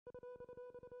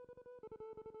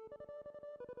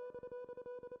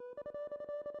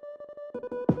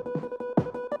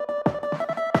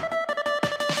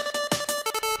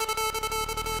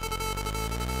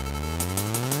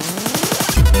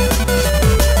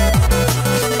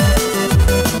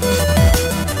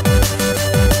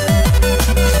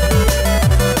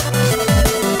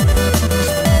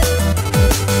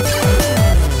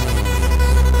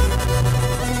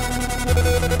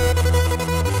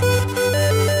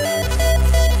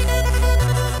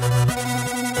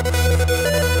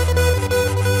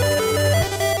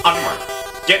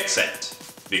accept.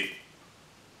 V.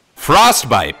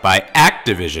 Frostbite by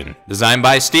Activision. Designed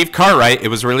by Steve Cartwright, it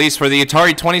was released for the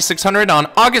Atari 2600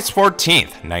 on August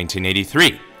 14th,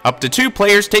 1983. Up to 2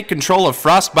 players take control of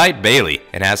Frostbite Bailey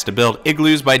and has to build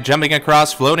igloos by jumping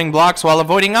across floating blocks while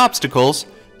avoiding obstacles,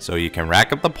 so you can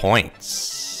rack up the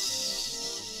points.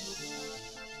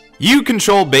 You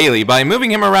control Bailey by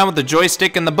moving him around with the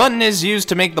joystick, and the button is used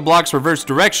to make the blocks reverse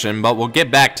direction, but we'll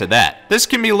get back to that. This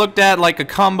can be looked at like a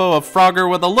combo of Frogger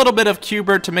with a little bit of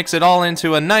Cubert to mix it all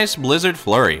into a nice blizzard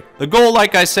flurry. The goal,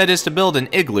 like I said, is to build an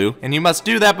igloo, and you must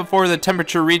do that before the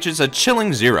temperature reaches a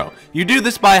chilling 0. You do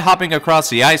this by hopping across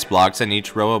the ice blocks, and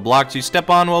each row of blocks you step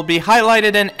on will be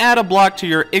highlighted and add a block to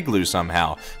your igloo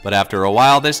somehow. But after a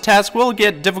while, this task will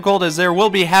get difficult as there will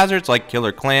be hazards like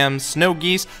killer clams, snow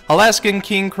geese, Alaskan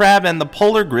king crab, and the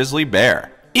polar grizzly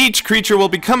bear. Each creature will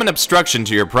become an obstruction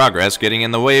to your progress, getting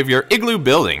in the way of your igloo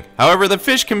building. However, the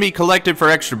fish can be collected for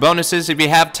extra bonuses if you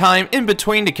have time in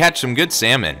between to catch some good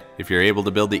salmon. If you're able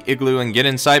to build the igloo and get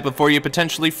inside before you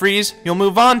potentially freeze, you'll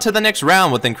move on to the next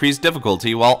round with increased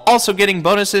difficulty while also getting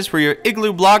bonuses for your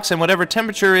igloo blocks and whatever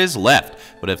temperature is left.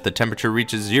 But if the temperature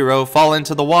reaches 0, fall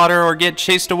into the water, or get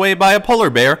chased away by a polar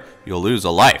bear, you'll lose a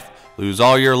life. Lose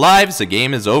all your lives, the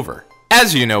game is over.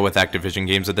 As you know, with Activision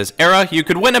games of this era, you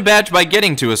could win a badge by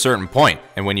getting to a certain point,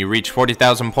 and when you reach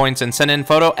 40,000 points and send in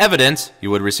photo evidence,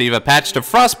 you would receive a patch to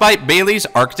Frostbite Bailey's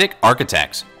Arctic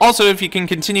Architects. Also, if you can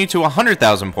continue to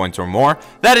 100,000 points or more,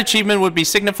 that achievement would be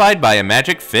signified by a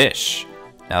magic fish.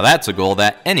 Now that's a goal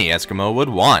that any Eskimo would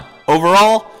want.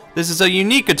 Overall, this is a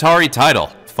unique Atari title.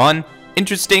 Fun,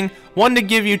 interesting, one to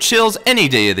give you chills any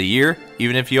day of the year,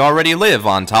 even if you already live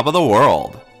on top of the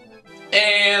world.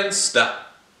 And stop.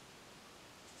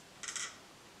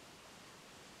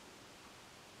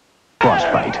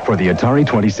 Frostbite for the Atari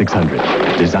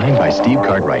 2600, designed by Steve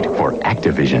Cartwright for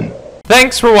Activision.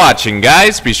 Thanks for watching,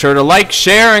 guys. Be sure to like,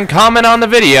 share, and comment on the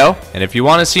video. And if you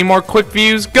want to see more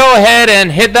Quickviews, go ahead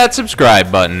and hit that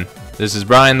subscribe button. This is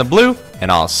Brian the Blue,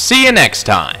 and I'll see you next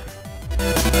time.